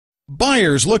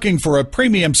Buyers looking for a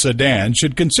premium sedan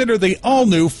should consider the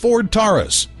all-new Ford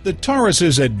Taurus. The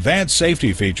Taurus's advanced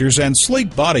safety features and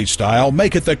sleek body style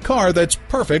make it the car that's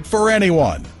perfect for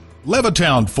anyone.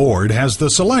 Levittown Ford has the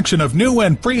selection of new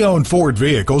and pre-owned Ford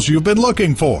vehicles you've been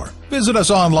looking for. Visit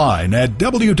us online at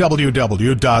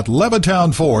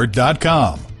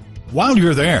www.levittownford.com. While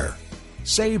you're there,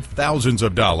 save thousands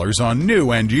of dollars on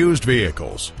new and used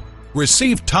vehicles.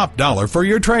 Receive top dollar for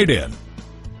your trade-in.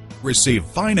 Receive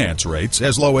finance rates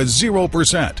as low as 0%,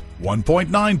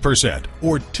 1.9%,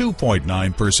 or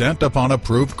 2.9% upon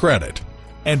approved credit.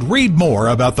 And read more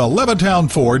about the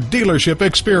Levittown Ford dealership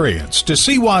experience to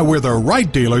see why we're the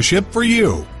right dealership for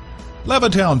you.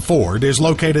 Levittown Ford is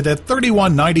located at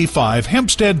 3195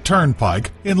 Hempstead Turnpike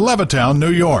in Levittown,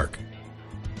 New York.